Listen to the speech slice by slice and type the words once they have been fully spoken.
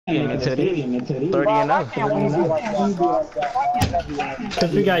Into these 30 and up. Cause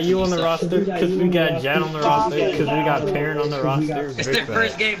we got you on the roster, cause we got Jan on the roster, cause we got Perrin on the roster. It's their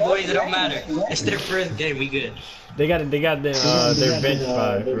first game, boys. It don't matter. It's their first game. We good. They got their bench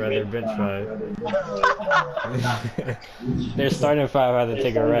five, rather bench five. Their starting five had to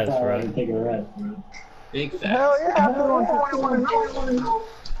take a rest, right? Big fat. Hell yeah,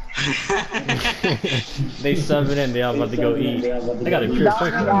 They subbing in, they all about to go eat. They got a pure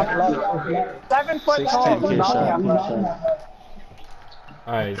point guard. 7 foot tall.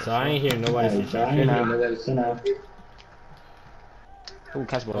 Alright, so I ain't hear nobody say shot. Ooh,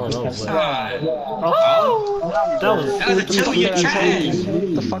 catch ball. Oh, that was a 2. You're trash.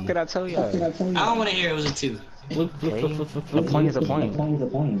 What the fuck did I tell you? I don't want to hear it was a 2. A point is a point.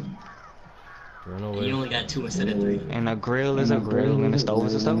 You only got 2 instead of 3. And a grill is a grill, and a stove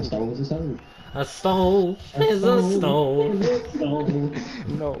is a stove. a stove is a stove.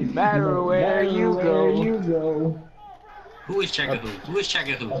 No matter where you go. Who is checking who? Who is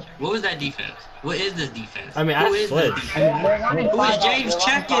checking who? What was that defense? What is this defense? I mean, I split. Who is James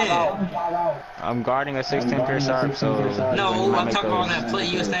checking? I'm guarding a 6'10" pure sharp, so... No, I'm talking about that play.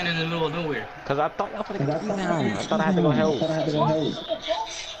 You were standing in the middle of nowhere. Cause I thought y'all put a good down. I thought I had to go help.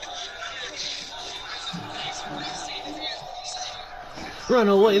 Run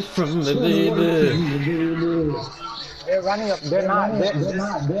away from the baby. They're running up. They're not.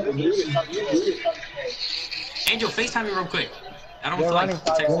 Angel, FaceTime me real quick. I don't feel like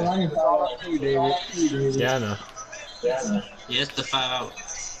texting. Yeah, I know. Yeah, it's the 5 out.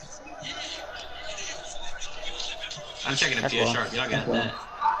 I'm checking the pure sharp. Y'all got that.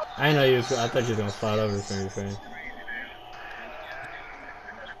 I know you. I thought you was gonna slide over or anything.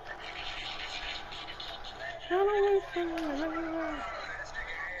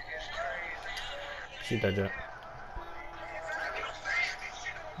 Shoot that jet.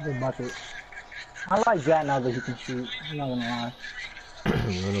 Good bucket. I like Jack now that he can shoot. I'm not gonna lie.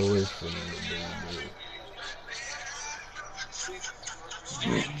 Run away from the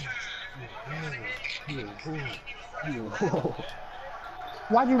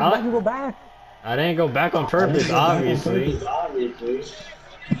Why'd you go back? I didn't go back on purpose, obviously. I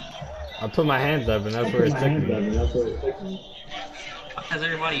put my hands up and that's where it's taking me. Has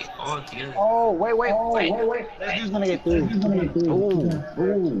everybody all together? Oh, wait. He's gonna get through. Ooh.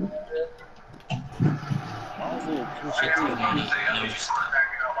 Shit, too money. No.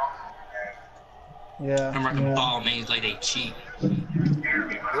 Yeah. I'm rocking ball mains like they cheat. Well,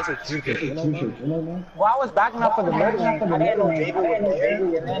 I was backing up for the middle. I didn't know David was there,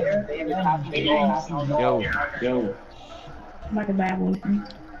 and then David passed me ball. Yo. Like a bad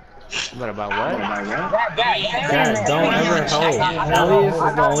boyfriend. What about what? Guys, don't ever help. Elliot is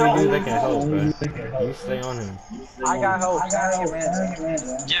the only dude that can help, bro. You stay on him. I got hope.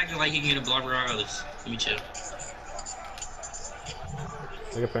 Jack is like he can get a block regardless. Let me chill.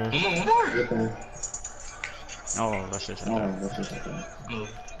 Look at Perrin. One more. Oh, that's just Oh.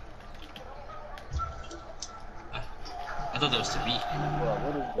 I thought that was to be.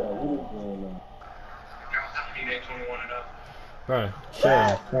 Bro,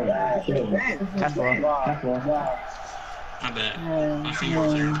 chill. catch ball. My bad. My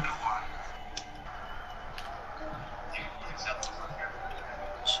fingers hurt.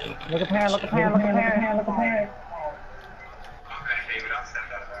 Chill. Look at Perrin.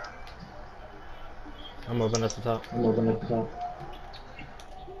 I'm open at the top. Whoa.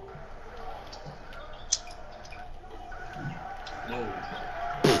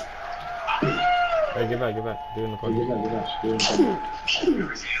 Hey, get back. Do it in the corner.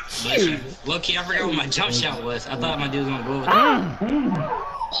 Low-key, I forgot what my jump shot was. I thought my dude was gonna go with that.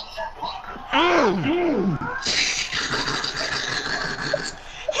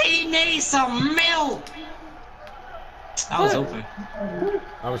 He needs some milk! I was open.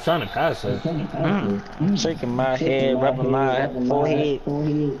 I was trying to pass it. I'm shaking my head, rubbing my forehead.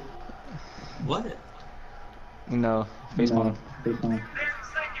 What? You know, face palm.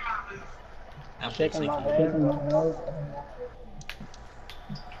 I'm Shaking my head.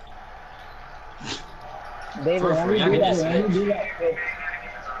 David, For free, I do can that. just switch.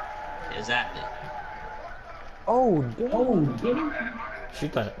 Exactly. Oh, damn.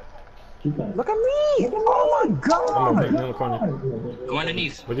 Shoot that. Look at me! Oh my god! I'm gonna put you in the corner. Go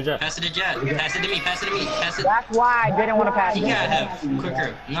underneath. Look at Jack. Pass it to Jet. Pass it to me. Pass it. That's why I didn't want to pass. He gotta have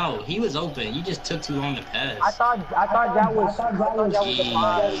quicker. No, he was open. You just took too long to pass. I thought that was the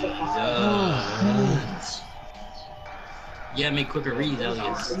five. Jesus. Yeah, make quicker reads,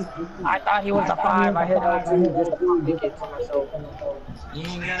 Elias. I thought he was a 5. I hit L2 just to make it to myself. You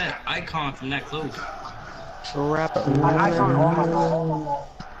ain't got an icon from that close. Rap. Icon on my phone.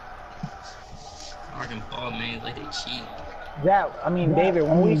 ball, man. Like they cheat. Yeah, I mean, David,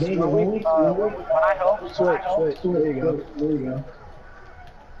 when I help, switch. There you go.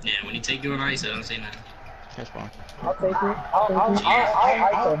 Yeah, when you take you an ice, I don't say nothing. That's fine. I'll take it. I'll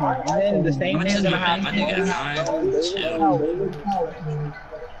ISO him. And then the same thing's gonna happen. My nigga got 9. Chill.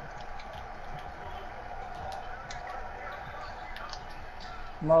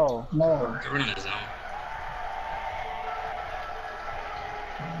 No. They're running the zone.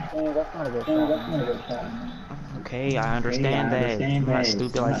 Man, that's not a good shot. Okay, I understand that. I'm not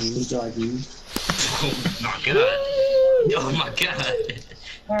stupid like you. Oh my god. Oh my god.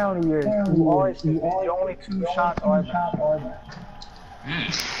 Apparently you always you're only 2 shots or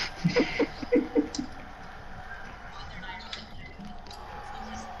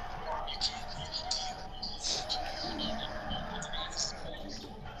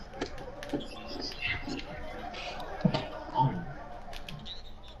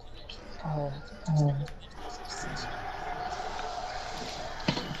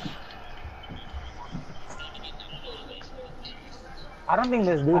I don't think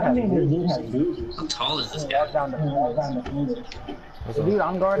this dude has dude. How tall is this guy? Down the dude,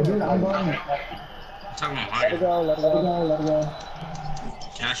 I'm guarding. I'm talking about Let it Mario. go.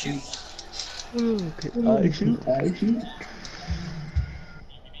 Can I shoot? Shoot.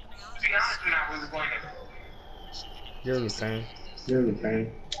 You're the same.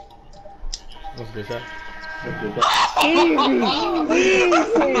 That's a good shot.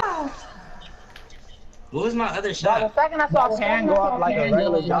 What was my other The shot? second I saw Pan go up like a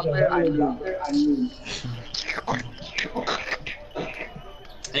regular jumper, I knew.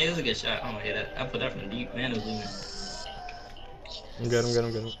 Hey, it was a good shot. Oh yeah, I put that from deep. Man, it was leaving. I'm good. No,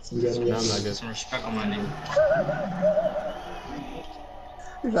 I'm not good. Some respect on my name.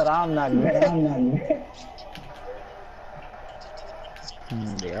 He said, I'm not good.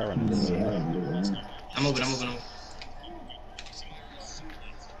 They are running this. I'm moving.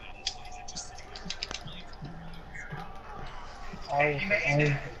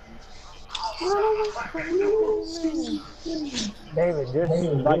 David, just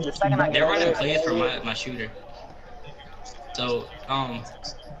like the second I They're get running plays for my shooter. So, how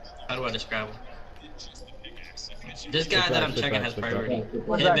do I describe him? This guy that I'm checking has priority.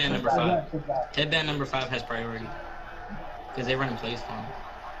 Headband number 5. Headband number 5 has priority. Because they're running plays for him.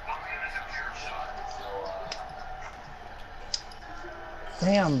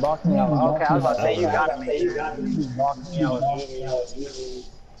 Damn, blocked me out. Okay, I was about to say you gotta make sure you blocked me out.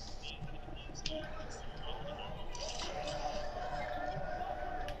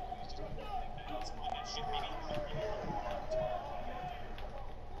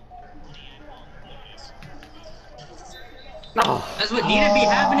 That's what needed to be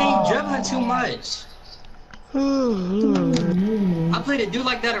happening. Dribbling too much. I played a dude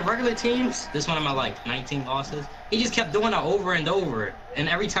like that in regular teams. This one of my like 19 losses. He just kept doing it over and over. And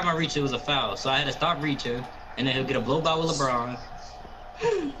every time I reached, it was a foul. So I had to stop reaching. And then he'll get a blow by with LeBron.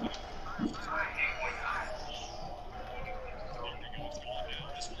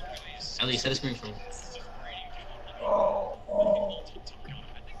 At least set a screen for me.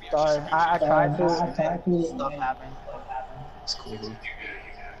 Sorry, I tried to. Stuff happened. It's cool, dude.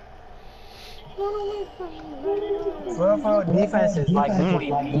 Well, defense is like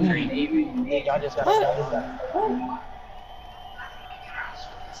between me and David. Y'all just gotta.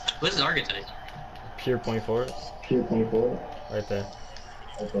 What's his archetype? Pure point forward. Right there.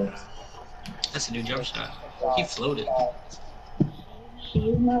 That's a new jump shot. He floated.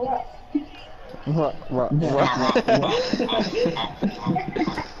 What?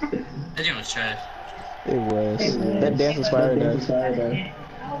 That jam was trash. It was. That dance inspired us.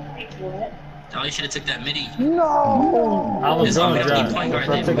 Oh, you should have took that midi. No! I was This going to is drop. point guard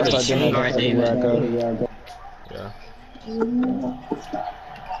That's David. why I Shooting guard didn't know where I David. go. Yeah.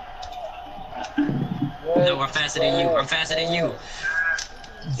 No, I'm faster than you.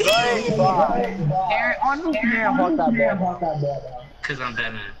 Aaron, on who Aaron walked that ball? Cause I'm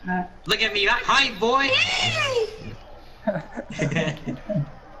Batman. Look at me, hype boy.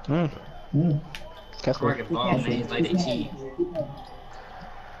 Catch Working ball, man. Like they cheat.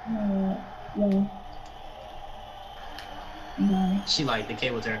 She like the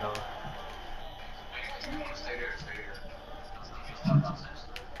cable turned off.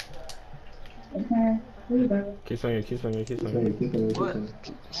 Keep swinging. What?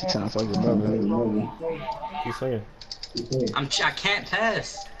 She sounds like your brother. Keep swinging. I can't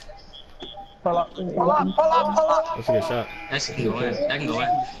pass. Pull up. That's a good shot. That can go in. That can go in.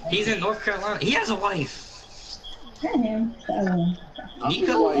 He's in North Carolina. He has a wife.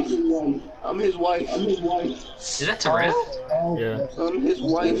 Nico? I'm his wife. Is that Terrell? Yeah. I'm his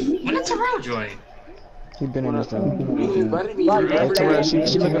wife. When did Terrell join? He been in this thing. Hey, Terrell, she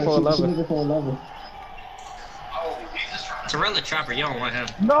looking for a lover. Terrell the trapper, you don't want him.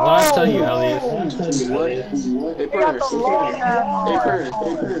 No! Well, I tell you, Elliot. What? Hey, Purse. Hey,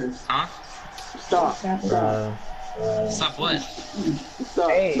 Purse. Huh? Stop. Stop what? Stop.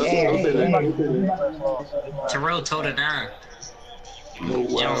 Don't say that. Terrell told her down. You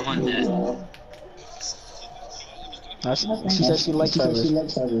don't want that. She said she liked Travis.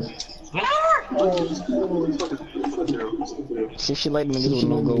 She liked niggas with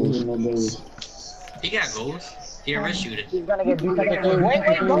no goals. He got goals. He a wrist shooter. He's gonna get beat. Wait, don't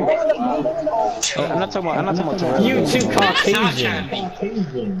go in the paint. I'm not talking about Terrell. You too Caucasian.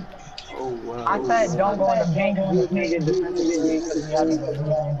 Oh, wow. I said don't go in the paint. You can't get defended.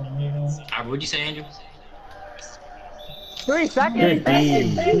 What'd you say, Andrew? 3 Good seconds. D.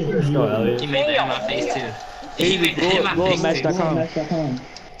 Let's go, Elliot. He made that in my face too. He made that in my Go face too. match.com.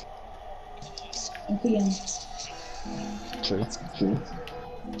 True.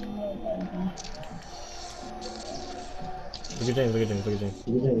 Look at James, look at James, look at James.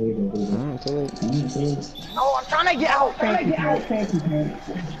 Too late. No, I'm trying to get out. I gotta get out, baby.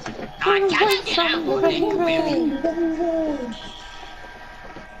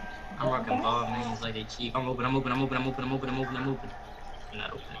 I'm rocking ball, man. It's like they cheap. I'm open. I'm not open. I'm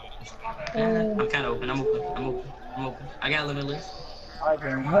kind of open. I'm open. I got limitless. Oh, I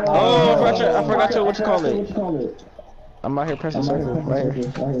forgot what you call it. I'm out here pressing circle right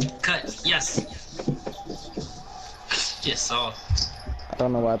here. Cut. Yes. Just saw. I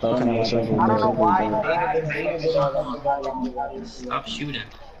don't know why I thought it was circle. I don't know why. Stop shooting.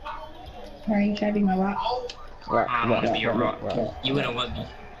 Are you trying to be my rock? I don't want to be your rock. You wouldn't want me.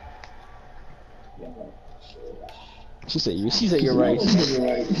 She said you're right.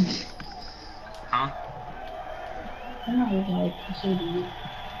 Huh? Somebody was like, I should be.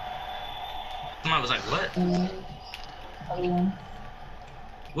 Somebody was like, what? Everyone.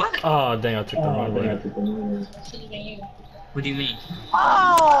 What? Oh, dang, I took the wrong way. What do you mean?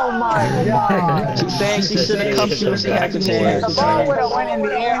 Oh my god. She's saying she should have come to you. She had to The chance. ball would have went in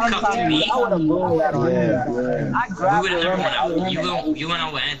the air. Cuffed me. I would have blown that on him. I We grabbed would have never went out. it. You went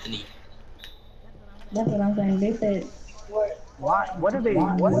out with Anthony. That's what I'm saying. They said, What are they?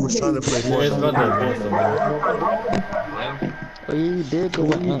 What We're trying to play It's about to advance the ball. Well, Oh, you did go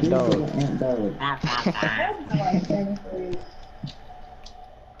with Ant Dog.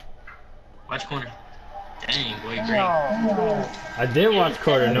 watch corner. Dang, boy, great. I did watch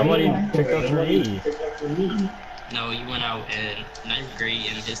quarter. Nobody picked up for me. No, you went out in 9th grade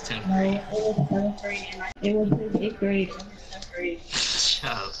and his 10th no, grade. it was 7th grade and it was his 8th grade and his 10th grade.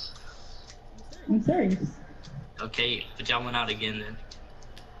 Shut up. I'm serious. Okay, but y'all went out again then.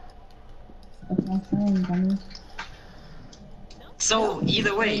 That's what I'm saying, dummy. So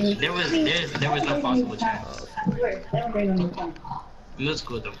either way, there was no possible chance. I swear, 7th grade on the phone. Middle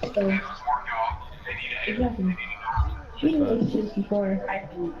school though. So, exactly. We did relationships before high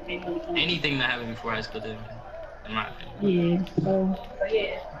school. Anything that happened before high school did, in my opinion. Yeah, so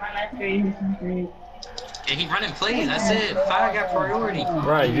yeah, my 9th grade, his 10th grade. And he running plays. I said 5 got priority.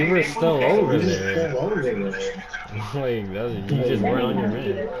 Right, you were still over there. Like, you just weren't on your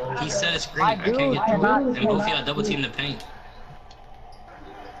man. He set a screen. I can't get through it. And both of y'all double team the paint.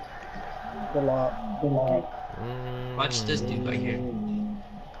 Good luck. Watch this dude back here.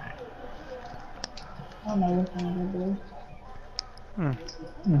 I don't know what's going to do.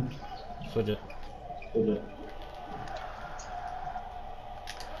 Switch it.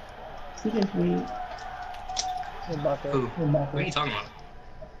 He just weird. Who? What are you talking about?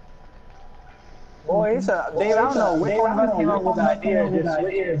 Boy, it's a Dave. I don't know which one of us came up with the idea of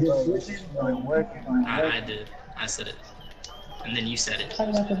just switching, but working. I did. I said it. And then you said it. Talk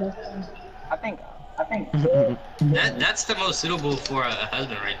about the best one. I think. That's the most suitable for a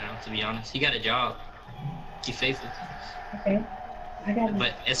husband right now, to be honest. He got a job. He faithful. Okay. I got it.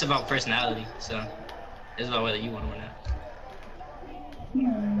 But it's about personality, so it's about whether you want to win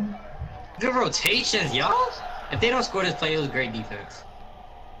that. Good rotations, y'all. If they don't score this play, it was great defense.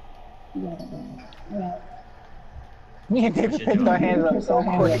 Yeah. Me and David picked our hands up so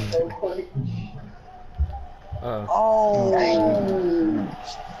quick. Oh.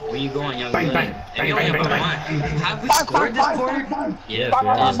 Where you going, young Bang, man? bang, If you only bang, have bang, one, have we scored this quarter? Yeah, it's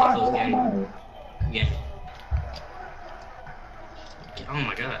a close game. Yeah. Oh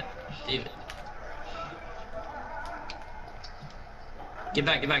my god, David. Get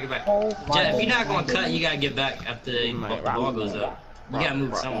back. Jet, if you're not gonna cut, you gotta get back after the ball goes up. You gotta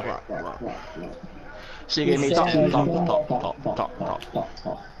move somewhere. She gave me top.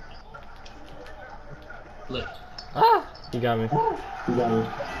 Look, Ah! He got me.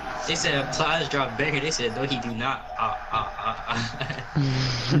 They said Plies drop bigger. They said no, he do not.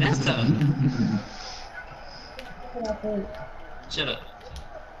 That's tough. Shut up.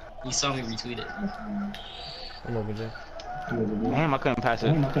 You saw me retweet it. I'm over there. Damn, I couldn't pass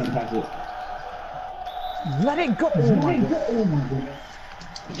it. Let it go. I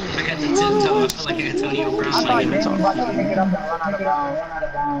got the tiptoe. I feel like Antonio Brown. I thought James was about to pick it up and run out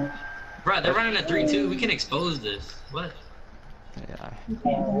of bounds. Bro, they're running a 3-2. We can expose this. What? Yeah.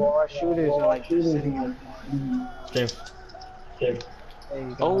 Well, our shooters are like sitting. James.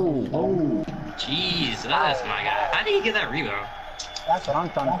 Oh. Jeez, that's my guy. How did he get that rebound? That's what I'm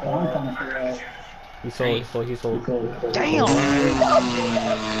trying to figure out. He sold. Damn.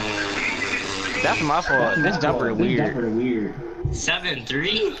 That's my fault. This jumper is weird.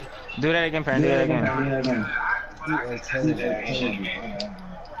 7-3? Do that again, Parent. Do that again.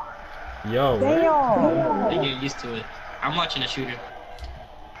 Yo. Damn. They get used to it. I'm watching a shooter.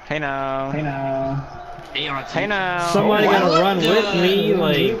 Hey now. Hey now. Somebody gotta run with me,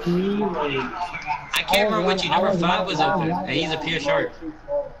 like. I can't run with you. Number 5 was open, and he's a pure shark.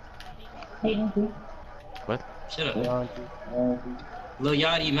 What? Shut up. Lil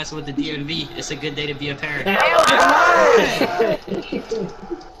Yachty messing with the DMV. It's a good day to be a parent.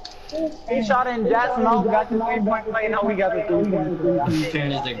 He shot in Jazz Mount, got the 3-point play, now we got the 3-point.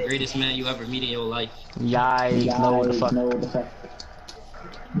 Parent is the greatest man you ever meet in your life. Yikes. No, what the fuck.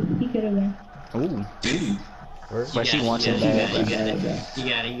 He could have won. Ooh. But she got wants it, it you bad. You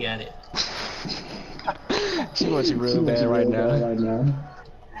got it. She wants it real bad right now.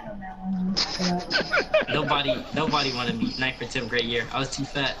 Nobody wanted me. 9th or 10th grade year. I was too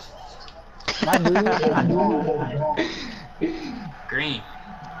fat. Green.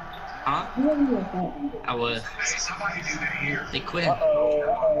 Huh? I was. They quit.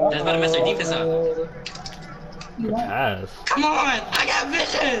 That's about to mess their defense up. Good pass. Come on! I got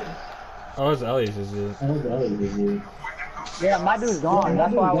vision! Oh, it's Ellie's, is it? Yeah, my dude's gone.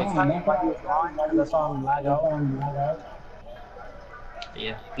 That's why I was telling you why he was gone. Because I saw him lag out.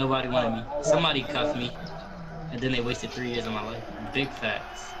 Yeah, nobody wanted me. Somebody cuffed me. And then they wasted 3 years of my life. Big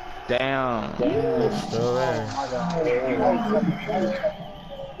facts. Damn. Still there.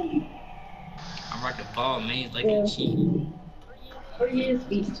 I'm rocking ball, man. Like a cheat. 4 years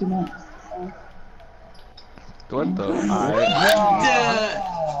beats 2 months. What the?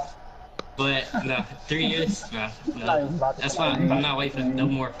 But no, 3 years? No. That's fine. I'm not waiting no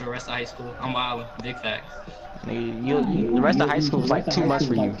more for the rest of high school. I'm wildin'. Big facts. The rest of high school was like 2 months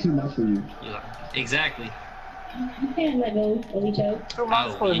for you. Yeah, exactly. You can't let go of each other. 2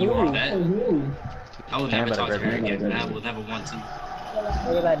 months for You you. want that? I will never talk to her again. I will never want to.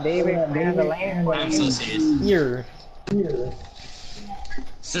 Look at that David man the lane. I'm so serious. Here.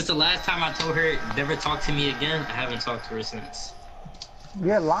 Since the last time I told her never talk to me again, I haven't talked to her since.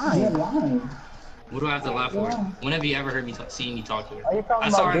 You're lying. What do I have to lie for? When have you ever heard me seen me talk to her? Are you talking I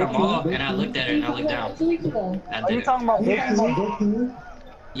saw her in about the mall and I looked at her and I looked down. 2 weeks ago. I Are you did. talking about Big?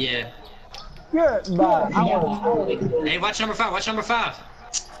 Yeah. You're but I was. Hey, watch number 5. Watch number 5.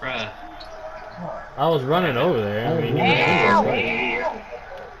 Bruh. I was running over there. I mean,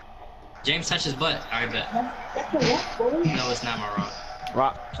 James touched his butt. Alright, bet. That's a rock, boy. No, it's not my rock.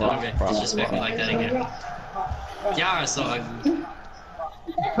 Rock. Don't disrespect me like that again. Y'all are so ugly.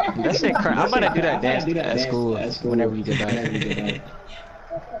 That shit crazy. I'm about to do that dance at school whenever you get back.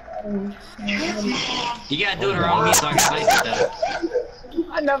 You gotta do it around me so I can slice it though.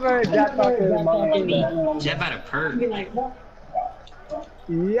 I never heard Jack talk to his mom. Jeff had a perk. Be like, what?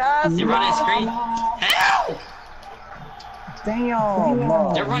 Yes, They're running screen. Help! Damn.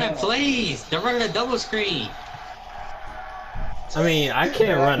 They're running plays. They're running a double screen. I mean, I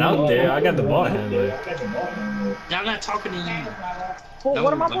can't run out there. I got the ball handler. I'm not talking to you. Well,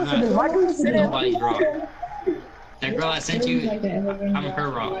 what am I supposed to do? My dude's sitting. Nobody's wrong. That girl I sent you, Like that ever bring I'm you her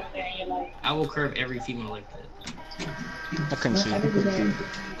up wrong. there and you're like, I will curve every female like that. I couldn't see. ever do that.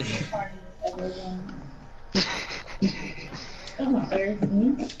 That's not fair.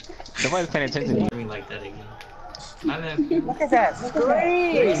 Nobody's paying attention to you. Me like that again. My bad. Look at that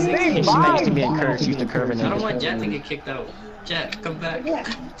screen. Big She used to vibe. be encouraged. She used to curve in I don't there. want Jack to get kicked out. Jack, come back.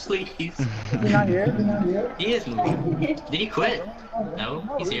 Please. You not here? He is moving. Did he quit? No,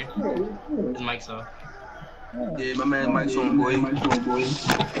 he's here. His mic's off. Yeah, my man Mike's on, boy. He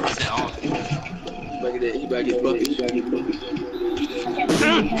said off. He back at bucket.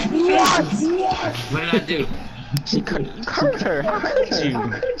 What did I do? She curved her. How could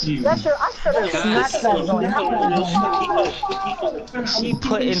you? That shit, I should have smacked that joint. She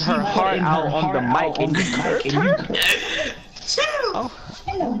putting her heart out on the mic and you curved her? Chill. Oh.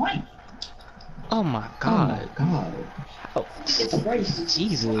 Oh my god. Oh,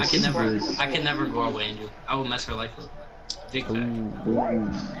 Jesus. I can never go away, Andrew. I will mess her life up. Big fact.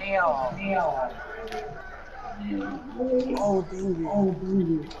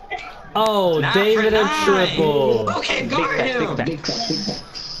 Oh, Not David for a nine. triple. Okay, guard him.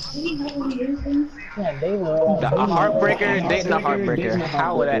 A heartbreaker, dating a heartbreaker.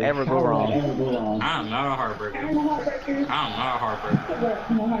 How would that ever go wrong? I'm not a heartbreaker. I'm not a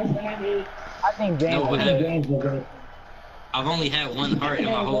heartbreaker. I think James No, was James. I've only had one heart in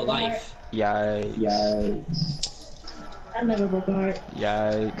my whole life. Yikes. I never broke a heart.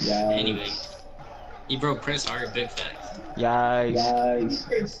 Yikes. Anyway, he broke Prince's heart. Big fact.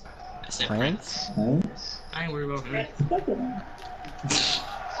 Yikes. I said Prince. I ain't worried about him.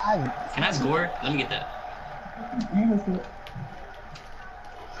 Can I score? Let me get that.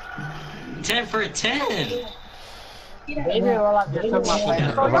 10 for 10. David just took my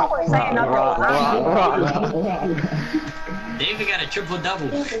place. So y'all weren't saying nothing. David got a triple double.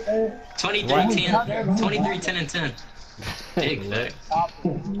 23, 10. 23, 10, and 10. Big fact.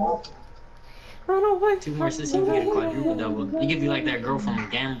 2 more assists, you can get a quadruple double. You could be like that girl from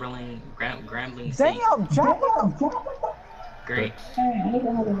Grambling State. Damn, jump. Great. You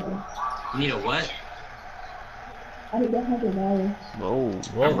need a what? Whoa.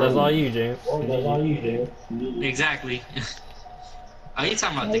 Well, that's all you, James. Exactly. Oh, you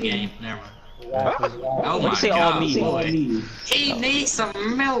talking about the game? Never mind. Oh What my you say all god, me? boy. He needs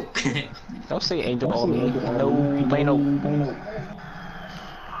some milk. Don't say Angel all me. No, man, no.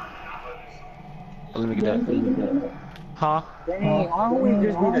 Let me get that. Huh? Dang, why don't we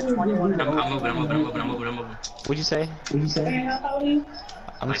just need a 21? I'm moving. What'd you say?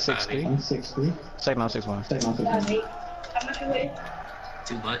 I'm Like 6'3". Second, I'm 6'1".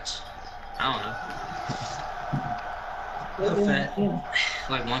 Too much. I don't know. Fat.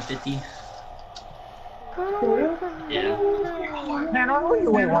 Like 150. Yeah. Man, I know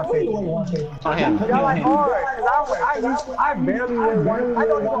you weigh 150. Oh, him. Y'all like hard, cause I barely weigh 150. I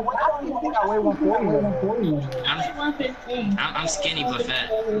don't even weigh, I don't even think I weigh 140. I'm skinny but fat.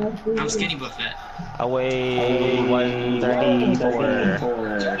 I'm skinny but fat. I weigh 134. You got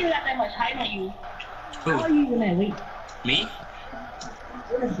that much height on you. Who? How are you even that weight? Me?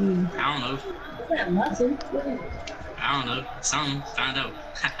 What is you? I don't know. What's that muscle? I don't know. Something. Find out.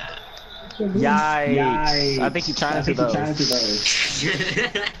 Yikes. I think he's trying to though.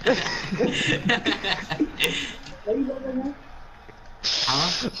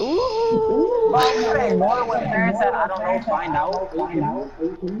 Huh? Ooh. But you say more when parents said, I don't know, find out.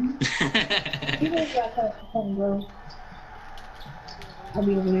 I'll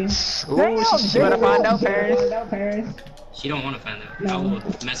be over there. Ooh, she better find out, Paris. She don't want to find out. I will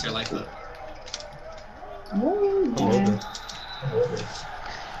mess her life up.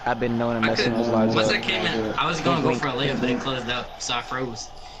 I've been known to mess people's lives Once up. I came in, I was gonna go for a layup, but it closed up, so I froze.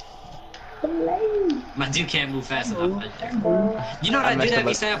 My dude can't move fast enough right there. You know what I do that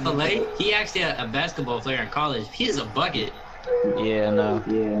be saying filet? He actually a basketball player in college. He is a bucket. Yeah, no.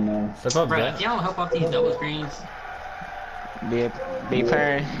 Step up, Bro, Jack. if y'all don't help off these double screens, Be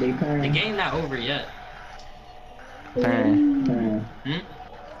purring. the game not over yet. Purring. Hmm?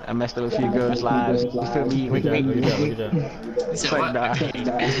 I messed up a few girls' lives. You feel me? Look at that. You It's said like, what? nah.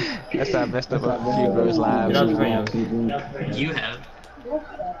 That's how I messed up a few girls' lives. Get out the fan. You have.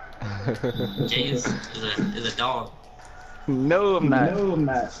 James is a dog. No, I'm not.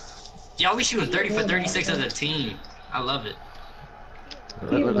 Y'all be shooting 30 for 36 as a team. I love it.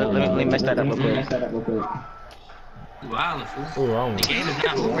 Let me mess that up real quick. Wow, fool. Ooh, wrong. The game is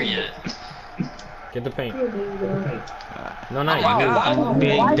not over yet. Get the paint. No, Oh not my you. god.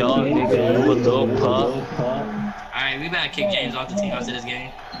 Big dog, nigga. You a little pup. Alright, we better kick James off the team after this game.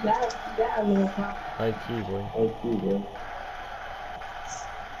 High key, boy.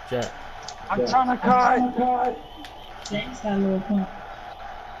 Jack. I'm trying to cut. James got a little pump.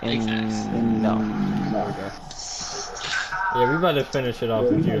 No. Yeah, we about to finish it off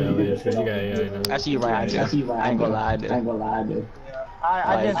with you, Elias, because you got AI now. Actually, you're right. I ain't gonna lie. I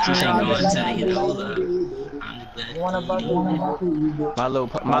Like, just she's I ain't saying gonna tell you though, I'm glad. You wanna bug? my little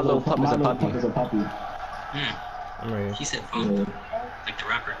pup is a puppy. Hmm. I'm ready. He said pump. Like the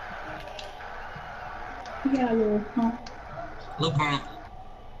rapper. You got a little pump. Lil Pump.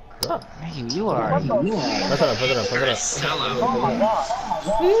 Man, you are. Pass it up. Sellout. Oh my god.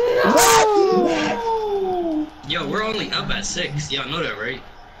 Yo, we're only up at 6. Y'all know that, right?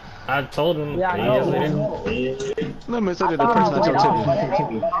 I told him. Yeah, I and know. he didn't. Let me say the person I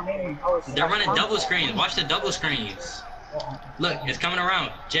told you. They're running double screens. Watch the double screens. Look, it's coming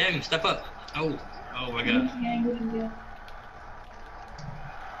around. James, step up. Oh my god.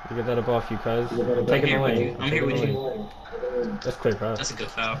 You get that up off you, cuz. I'm here with you. I'm here with you. That's clear, bro. That's a good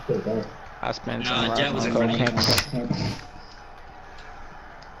foul. I spent Nah, Jet was in time front of you.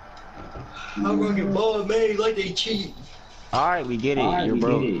 I'm gonna get ball made like they cheat. Alright, we get it. You're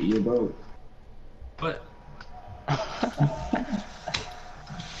broke. But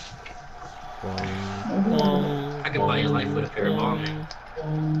I could buy your life with a pair of ball man.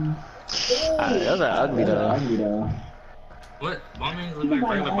 Those are ugly though. What? Ball man look like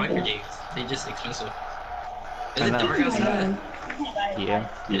regular biker jeans. They just expensive. Is it dark outside? Yeah.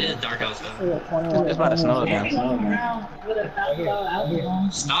 It is dark outside. It's about to snow again.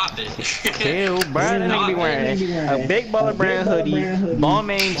 Stop it. Ew, bro, that nigga be wearing a big baller brand hoodie,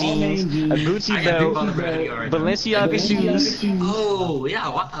 Balmain jeans, a Gucci belt, Balenciaga shoes. Oh, yeah,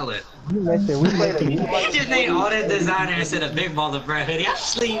 wallet. Listen, we played a He just named all that designer and said a big baller brand hoodie. I'm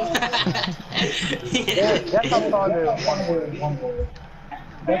asleep. That's how tall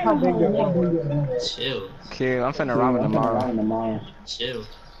that's how big your one was. Chill. Okay, I'm finna ramen tomorrow. Chill.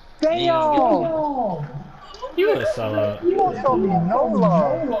 Damn! You a sellout. You don't show me no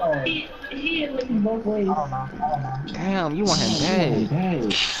love. He is looking both ways. I don't know. Damn, you want him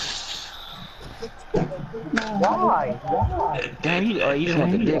bad. Why? Damn, you just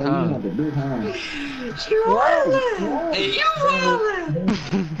want the dick, huh? You wildin'! Hey, you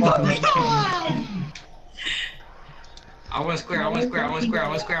wildin'! I want square.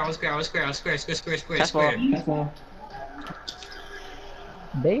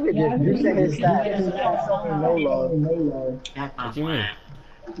 David just reset his stats. He don't show me no love. What you mean?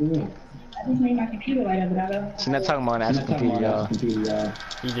 I just made my computer light up, but I don't. She's not talking about an actual computer, y'all.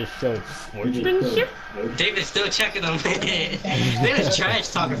 He just showed sportsmanship? David's still checking them. They was trash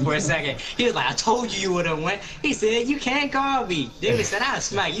talking for a second. He was like, I told you would've went. He said, you can't call me. David said, I'll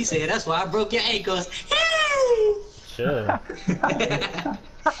smack. You said, that's why I broke your ankles. Sure.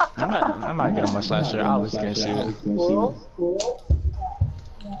 I'm not getting my slasher. I was gonna shoot it.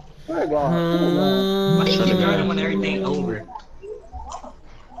 Swear to God. Why you keep guarding when everything's over?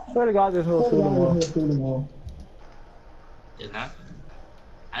 Swear to God, this whole school Did not?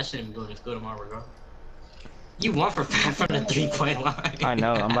 I shouldn't be going to school tomorrow, bro. You 1 for 5 from the 3-point line. I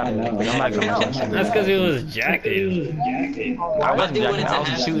know. I'm about to get my slasher. That's because he was jacking. I wasn't jacking. I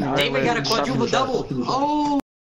was shooting. David got a quadruple double. Oh.